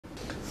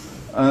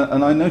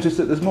And I noticed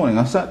it this morning.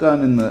 I sat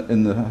down in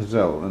the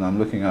hotel and I'm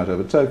looking out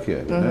over Tokyo,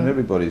 and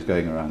everybody's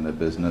going around their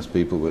business,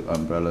 people with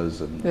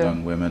umbrellas and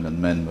young women and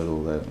men with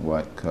all their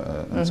white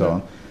and so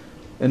on.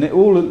 And it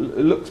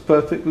looks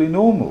perfectly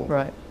normal.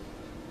 Right.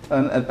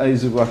 And at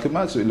Eizu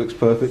Wakamatsu it looks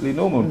perfectly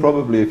normal.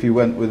 Probably if you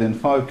went within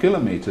 5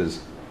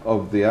 kilometers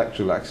of the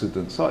actual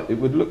accident site, it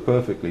would look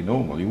perfectly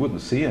normal. You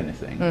wouldn't see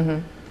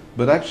anything.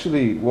 But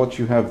actually what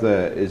you have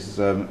there is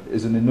an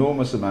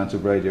enormous amount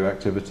of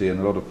radioactivity and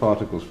a lot of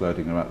particles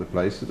floating around the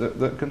place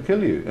that can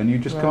kill you, and you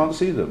just can't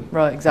see them.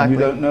 Right, exactly. And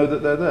you don't know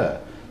that they're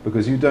there,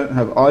 because you don't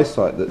have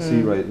eyesight that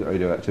see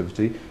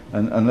radioactivity,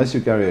 and unless you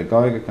carry a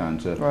Geiger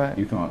counter,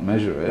 you can't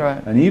measure it.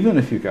 Right. And even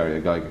if you carry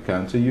a Geiger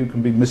counter, you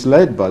can be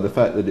misled by the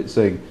fact that it's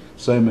saying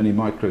so many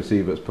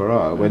microsieverts per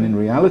hour, when in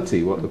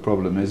reality what the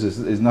problem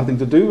is nothing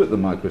to do with the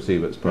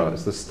microsieverts per hour.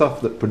 It's the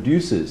stuff that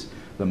produces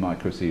the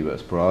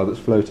microsieverts per hour that's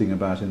floating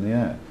about in the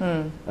air,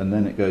 and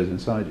then it goes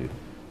inside you.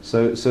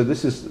 So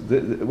this is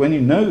when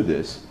you know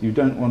this, you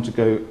don't want to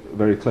go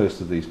very close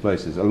to these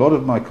places. A lot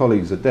of my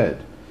colleagues are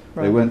dead.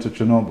 They went to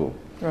Chernobyl.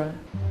 Right.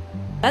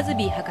 バズ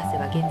ビー博士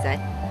は現在、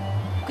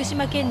福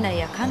島県内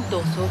や関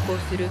東を走行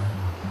する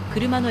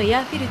車のエ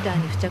アフィルタ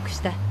ーに付着し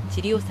た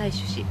塵を採取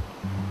し、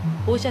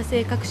放射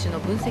性各種の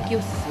分析を進めて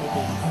い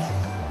ま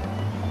す。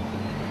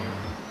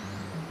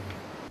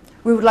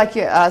We would like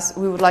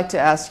to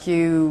ask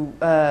you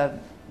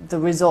the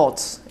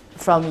results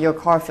from your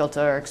car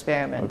filter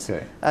experiment.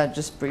 Okay.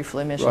 Just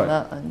briefly mention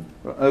that. And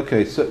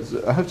okay, so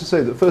I have to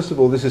say that first of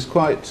all, this is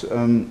quite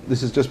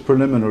this is just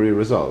preliminary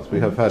results.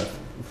 We have had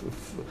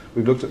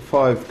we've looked at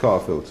 5 car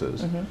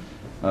filters,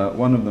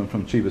 one of them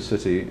from Chiba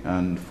City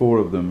and 4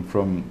 of them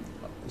from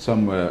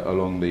somewhere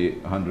along the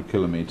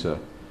 100-kilometer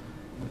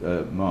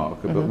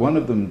mark. But one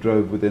of them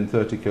drove within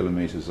 30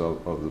 kilometers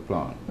of the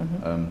plant.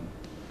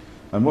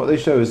 And what they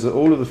show is that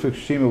all of the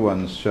Fukushima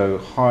ones show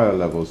higher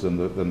levels than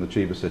the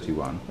Chiba City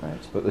one,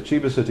 but the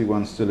Chiba City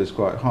one still is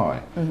quite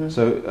high.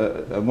 So,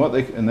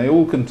 and they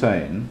all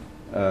contain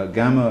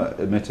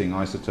gamma-emitting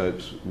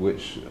isotopes,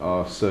 which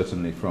are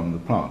certainly from the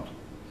plant.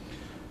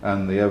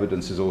 And the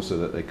evidence is also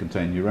that they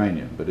contain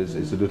uranium, but it's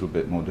a little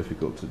bit more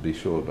difficult to be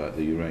sure about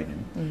the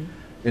uranium.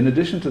 In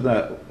addition to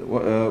that,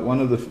 one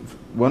of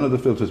the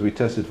filters we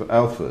tested for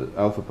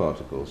alpha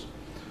particles.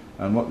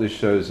 And what this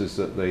shows is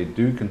that they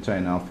do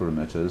contain alpha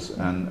emitters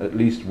and at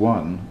least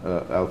one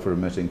alpha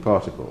emitting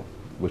particle,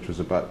 which was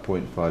about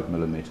 0.5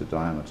 millimeter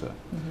diameter.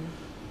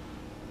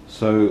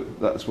 So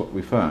that's what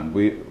we found.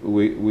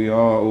 We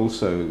are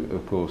also,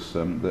 of course,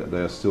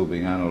 they are still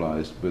being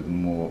analysed with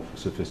more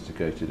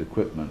sophisticated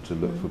equipment to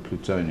look for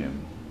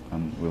plutonium,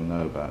 and we'll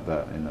know about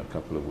that in a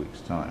couple of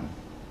weeks' time.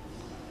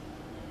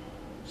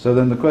 So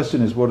then the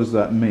question is, what does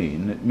that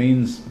mean? It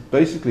means,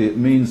 basically it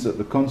means that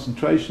the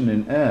concentration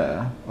in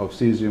air of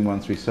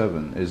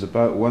cesium-137 is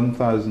about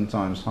 1,000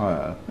 times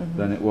higher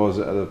than it was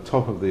at the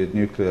top of the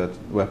nuclear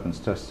weapons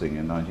testing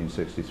in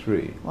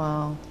 1963.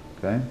 Wow.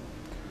 Okay?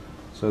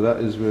 So that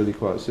is really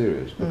quite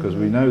serious, because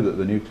we know that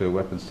the nuclear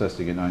weapons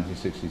testing in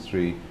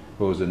 1963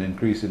 caused an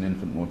increase in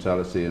infant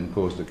mortality and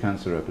caused a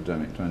cancer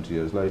epidemic 20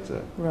 years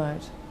later.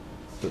 Right.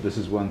 But this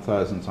is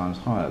 1,000 times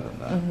higher than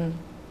that.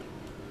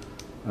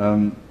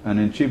 And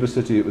in Chiba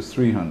City it was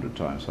 300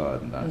 times higher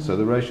than that, so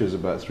the ratio is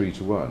about 3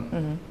 to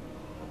 1,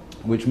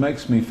 which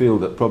makes me feel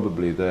that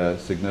probably there are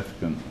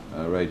significant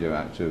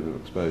radioactive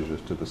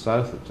exposures to the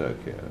south of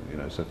Tokyo, you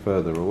know, so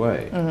further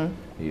away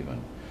even.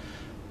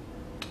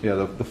 Yeah,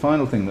 the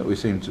final thing that we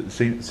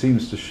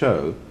seems to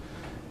show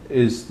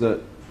is that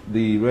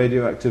the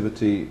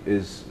radioactivity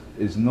is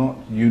not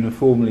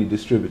uniformly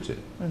distributed.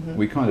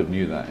 We kind of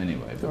knew that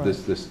anyway, but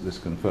this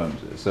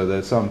confirms it. So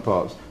there's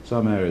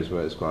some areas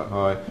where it's quite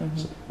high,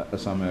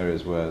 some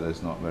areas where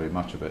there's not very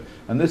much of it.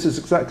 And this is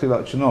exactly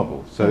like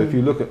Chernobyl. So if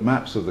you look at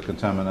maps of the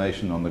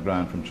contamination on the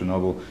ground from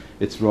Chernobyl,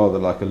 it's rather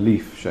like a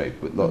leaf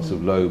shape with lots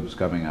of lobes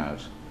coming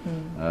out,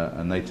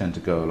 and they tend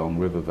to go along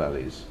river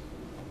valleys.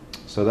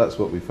 So that's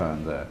what we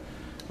found there.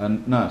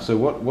 And now, so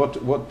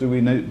what do we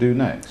do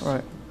next?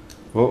 Right.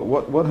 Well,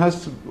 what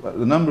has to,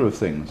 a number of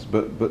things,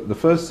 but the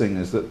first thing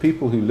is that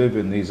people who live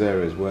in these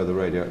areas where the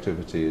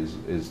radioactivity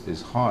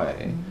is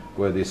high,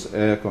 where these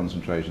air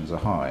concentrations are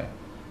high,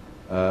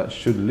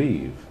 should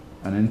leave,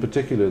 and in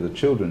particular the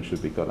children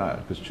should be got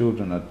out, because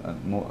children are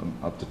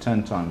up to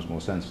 10 times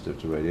more sensitive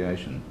to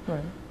radiation.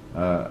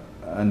 Right.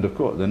 And of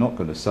course they're not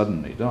going to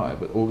suddenly die,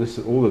 but all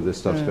of this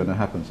stuff's going to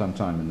happen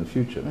sometime in the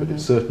future, but it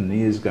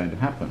certainly is going to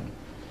happen.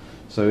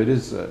 So it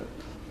is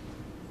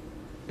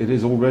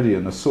already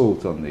an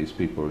assault on these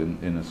people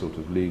in a sort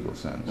of legal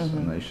sense,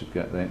 and they should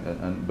get.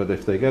 But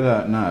if they get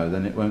out now,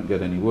 then it won't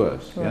get any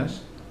worse. Right.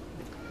 Yes.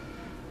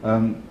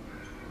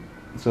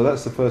 So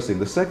that's the first thing.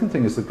 The second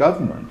thing is the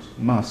government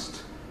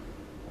must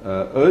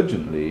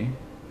urgently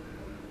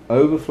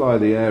overfly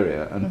the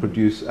area and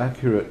produce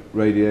accurate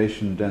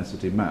radiation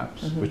density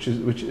maps, which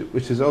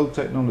is old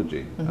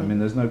technology. I mean,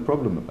 there's no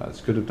problem about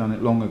it. Could have done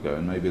it long ago,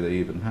 and maybe they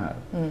even have.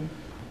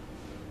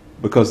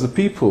 Because the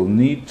people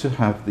need to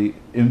have the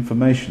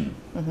information.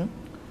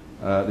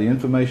 The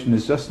information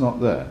is just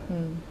not there.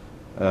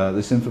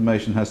 This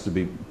information has to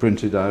be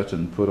printed out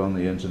and put on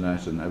the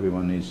internet, and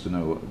everyone needs to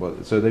know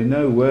what so they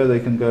know where they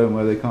can go and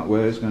where they can't,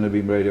 where it's going to be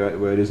radioactive,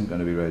 where it isn't going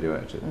to be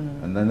radioactive,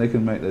 and then they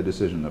can make their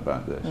decision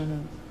about this.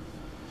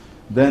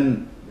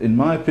 Then, in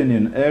my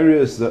opinion,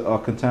 areas that are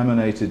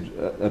contaminated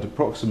at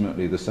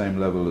approximately the same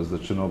level as the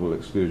Chernobyl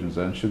exclusion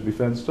zone should be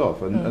fenced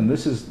off, and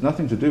this is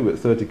nothing to do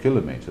with 30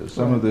 kilometers.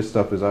 Some of this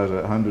stuff is out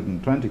at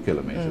 120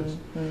 kilometers.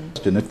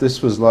 And if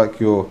this was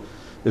like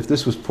if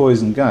this was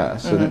poison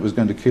gas and it was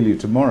going to kill you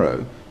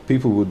tomorrow,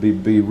 people would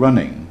be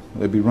running.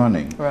 They'd be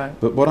running. Right.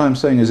 But what I'm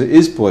saying is it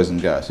is poison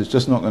gas. It's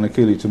just not going to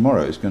kill you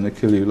tomorrow. It's going to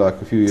kill you like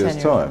a few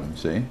years' time,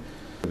 see?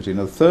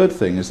 The third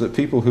thing is that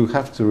people who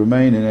have to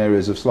remain in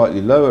areas of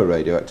slightly lower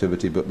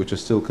radioactivity but which are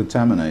still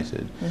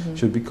contaminated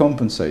should be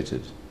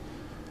compensated.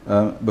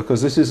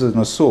 Because this is an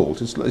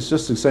assault. It's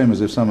just the same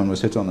as if someone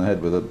was hit on the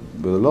head with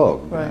a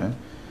log. Right. You know?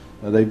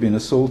 They've been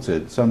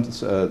assaulted.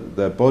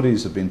 Their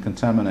bodies have been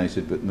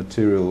contaminated with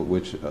material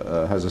which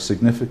has a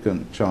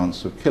significant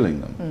chance of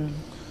killing them.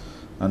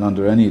 And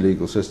under any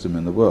legal system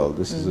in the world,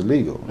 this is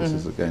illegal. This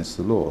is against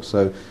the law.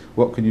 So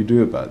what can you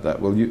do about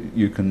that? Well,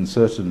 you can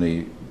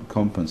certainly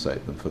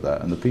compensate them for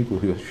that. And the people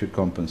who should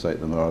compensate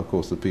them are, of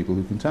course, the people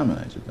who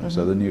contaminated them,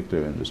 so the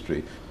nuclear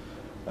industry.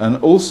 And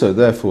also,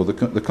 therefore,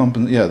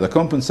 the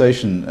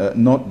compensation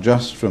not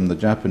just from the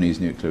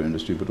Japanese nuclear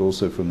industry, but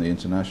also from the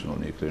international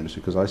nuclear industry,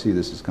 because I see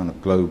this as kind of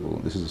global.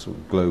 This is a sort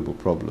of global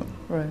problem.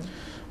 Right.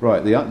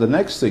 Right. The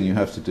next thing you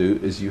have to do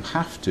is you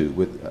have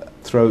to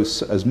throw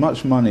as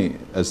much money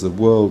as the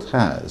world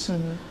has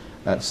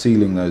at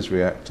sealing those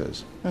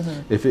reactors.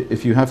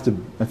 If you have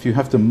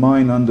to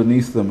mine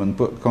underneath them and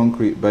put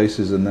concrete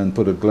bases and then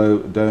put a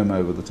dome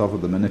over the top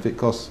of them, and if it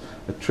costs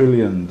 $1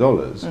 trillion,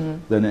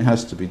 then it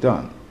has to be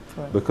done.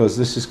 Right. Because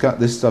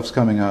this stuff's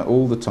coming out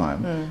all the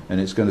time, and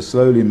it's going to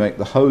slowly make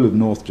the whole of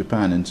North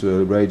Japan into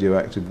a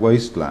radioactive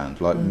wasteland,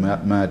 like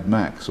Mad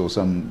Max or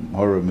some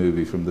horror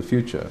movie from the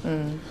future.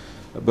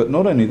 But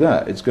not only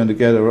that, it's going to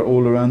get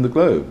all around the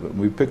globe.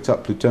 We picked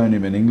up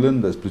plutonium in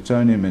England, there's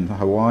plutonium in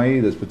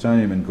Hawaii, there's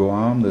plutonium in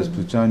Guam, there's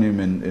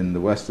plutonium in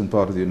the western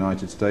part of the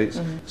United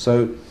States.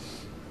 So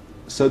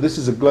this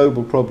is a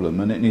global problem,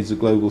 and it needs a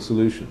global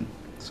solution.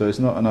 So it's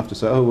not enough to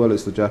say, oh, well,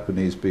 it's the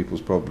Japanese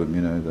people's problem,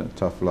 you know, the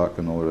tough luck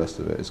and all the rest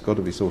of it. It's got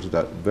to be sorted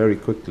out very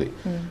quickly,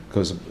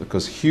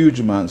 because huge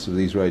amounts of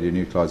these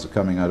radionuclides are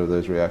coming out of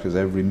those reactors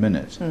every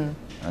minute,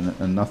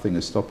 and nothing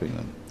is stopping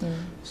them.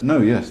 So,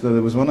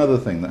 there was one other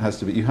thing that has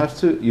to be, you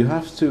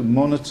have to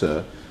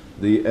monitor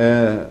the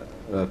air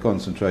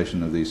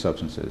concentration of these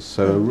substances.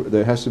 So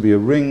there has to be a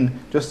ring.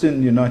 Just in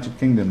the United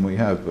Kingdom we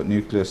have at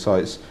nuclear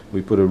sites,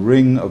 we put a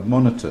ring of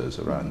monitors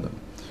around them.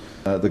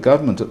 The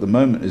government at the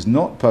moment is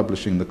not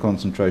publishing the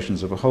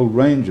concentrations of a whole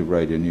range of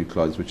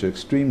radionuclides, which are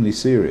extremely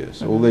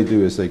serious. All they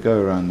do is they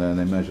go around there and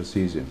they measure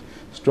cesium,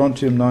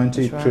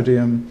 strontium-90,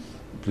 tritium,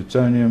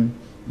 plutonium,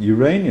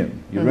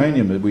 uranium.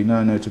 Uranium we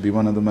now know to be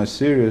one of the most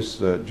serious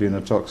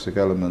genotoxic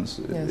elements,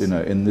 you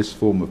know, in this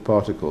form of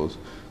particles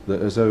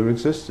that has ever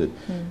existed.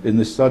 In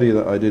the study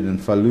that I did in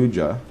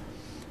Fallujah,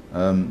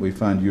 we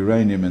found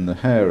uranium in the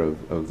hair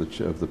of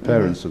the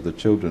parents of the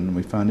children, and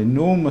we found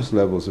enormous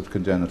levels of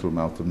congenital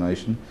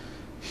malformation,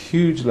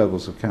 huge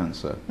levels of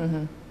cancer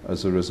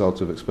as a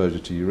result of exposure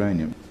to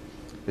uranium.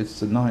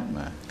 It's a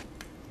nightmare.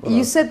 Well,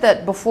 you said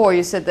that before.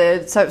 You said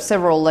that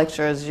several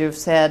lectures. You've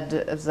said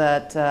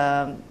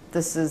that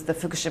this is the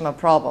Fukushima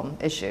problem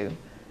issue.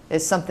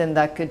 Is something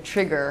that could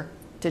trigger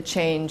to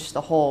change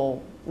the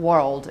whole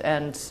world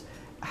and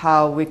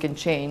how we can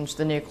change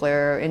the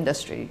nuclear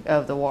industry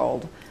of the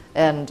world.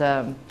 And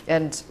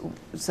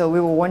so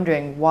we were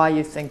wondering why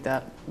you think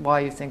that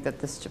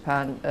this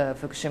Japan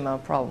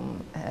Fukushima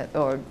problem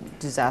or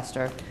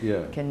disaster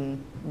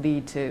can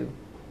lead to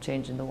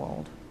change in the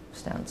world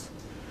stance.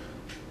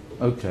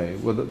 Okay,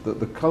 well,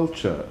 the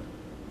culture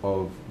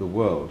of the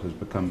world has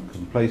become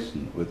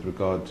complacent with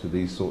regard to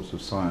these sorts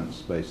of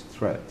science-based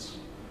threats.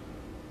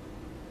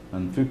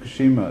 And the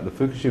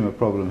Fukushima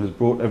problem has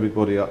brought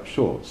everybody up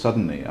short.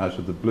 Suddenly, out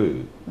of the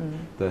blue,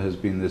 there has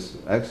been this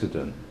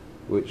accident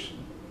which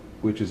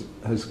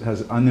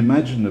has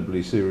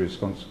unimaginably serious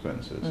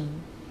consequences.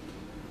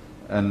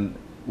 And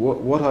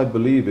what I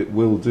believe it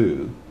will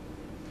do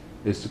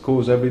is to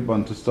cause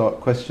everyone to start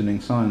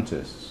questioning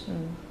scientists,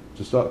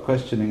 to start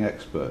questioning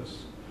experts,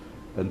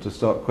 and to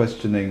start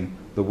questioning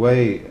the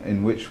way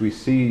in which we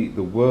see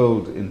the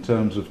world in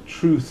terms of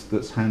truth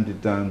that's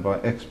handed down by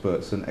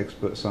experts and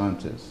expert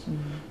scientists,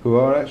 who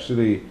are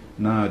actually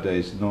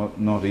nowadays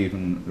not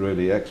even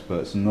really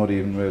experts and not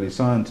even really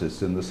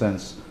scientists in the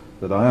sense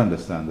that I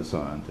understand a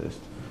scientist,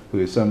 who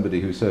is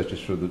somebody who searches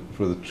for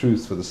the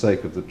truth for the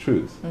sake of the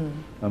truth.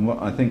 And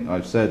what I think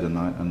I've said, and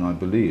I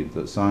believe,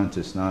 that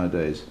scientists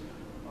nowadays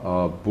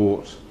are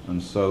bought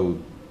and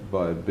sold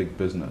by big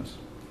business.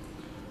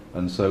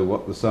 And so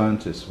what the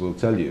scientists will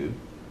tell you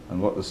and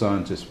what the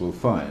scientists will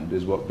find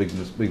is what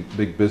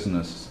big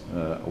business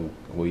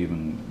or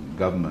even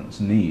governments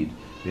need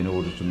in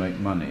order to make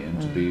money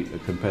and to be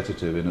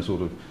competitive in a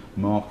sort of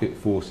market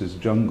forces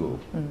jungle.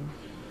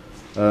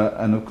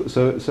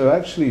 So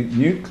actually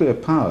nuclear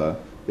power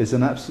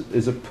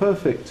is a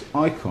perfect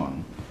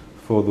icon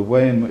for the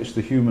way in which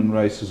the human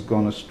race has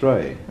gone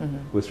astray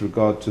with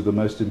regard to the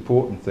most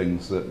important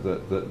things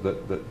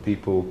that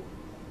people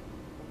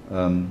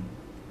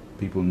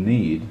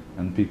need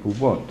and people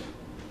want.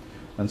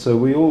 And so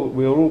we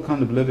are all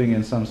kind of living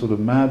in some sort of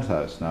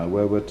madhouse now,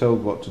 where we're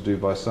told what to do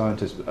by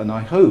scientists. And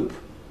I hope,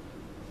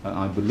 and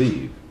I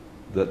believe,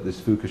 that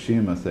this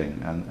Fukushima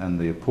thing and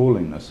the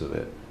appallingness of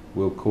it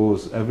will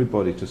cause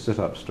everybody to sit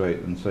up straight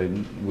and say,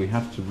 we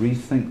have to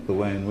rethink the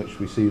way in which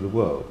we see the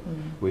world.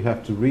 We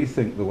have to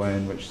rethink the way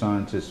in which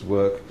scientists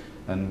work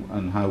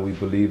and how we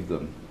believe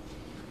them,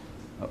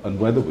 and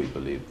whether we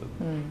believe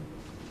them.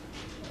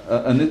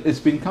 And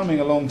it's been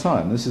coming a long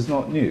time. This is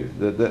not new.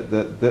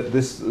 That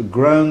this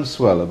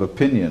groundswell of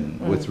opinion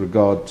with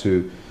regard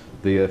to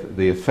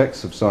the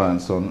effects of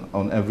science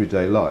on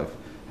everyday life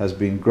has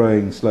been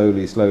growing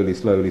slowly,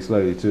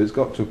 till it's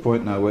got to a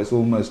point now where it's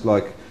almost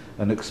like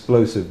an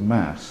explosive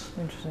mass.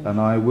 And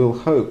I will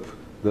hope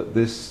that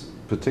this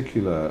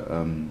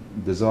particular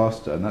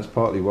disaster, and that's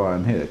partly why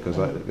I'm here, because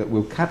it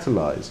will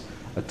catalyse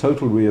a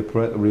total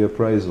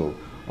reappraisal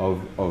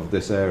of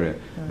this area,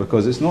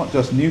 because it's not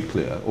just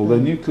nuclear, although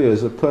nuclear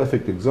is a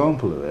perfect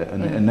example of it,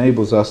 and it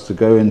enables us to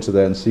go into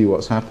there and see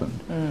what's happened,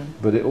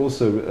 but it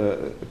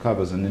also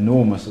covers an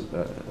enormous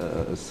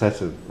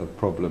set of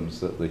problems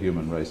that the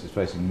human race is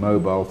facing.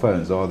 Mobile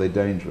phones, are they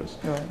dangerous?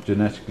 Right.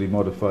 Genetically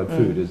modified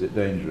food, is it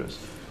dangerous?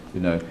 You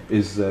know,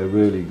 is there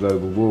really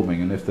global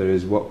warming, and if there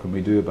is, what can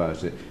we do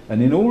about it?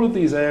 And in all of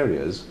these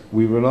areas,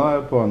 we rely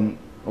upon,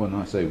 when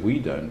I say we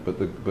don't,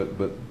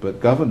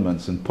 but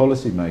governments and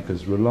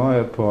policymakers rely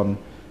upon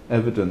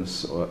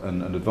evidence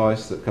and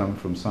advice that come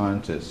from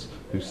scientists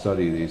who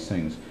study these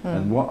things.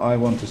 And what I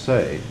want to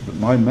say, that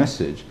my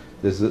message,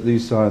 is that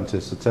these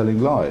scientists are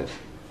telling lies.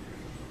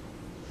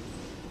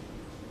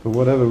 For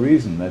whatever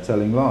reason, they're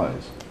telling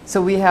lies. So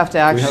we have to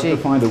actually... We have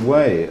to find a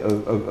way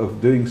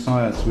of doing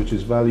science which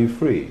is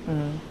value-free.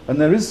 And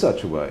there is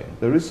such a way.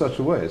 There is such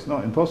a way. It's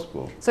not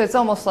impossible. So it's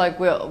almost like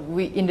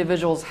we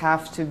individuals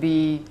have to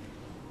be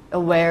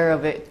aware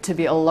of it, to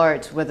be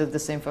alert whether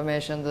this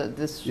information that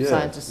this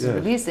scientist is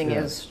releasing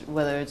is,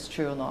 whether it's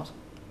true or not.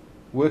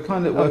 We're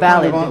on the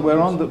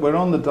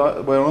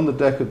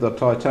deck of the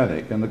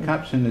Titanic, and the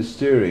captain is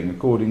steering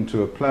according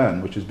to a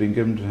plan which has been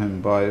given to him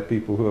by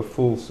people who are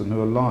false and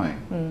who are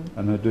lying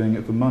and who are doing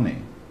it for money.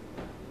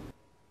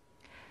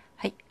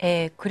 はい、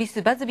クリ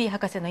ス・バズビー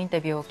博士のインタ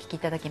ビューをお聞きい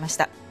ただきまし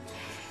た。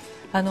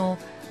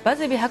バ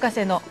ズビー博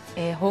士の、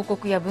報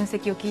告や分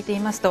析を聞いて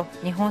いますと、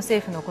日本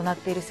政府の行っ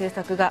ている政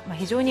策が、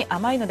非常に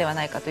甘いのでは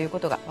ないかという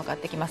ことが分かっ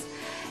てきます。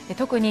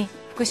特に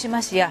福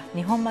島市や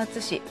二本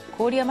松市、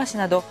郡山市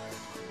など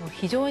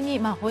非常に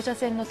放射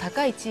線の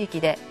高い地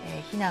域で、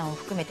避難を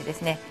含めてで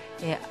すね、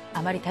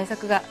あまり対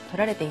策が取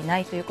られていな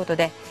いということ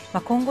で、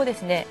今後で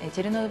すね、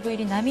チェルノブイ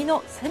リ並み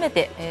のせめ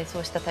て、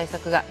そうした対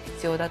策が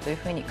必要だという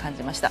ふうに感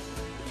じました。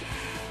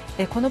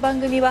この番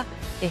組は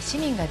市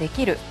民がで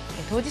きる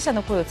当事者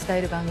の声を伝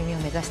える番組を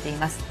目指してい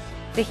ます。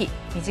ぜひ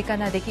身近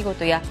な出来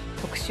事や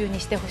特集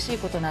にしてほしい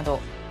ことなどを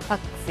ファッ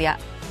クスや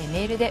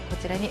メールでこ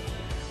ちらに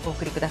お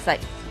送りください。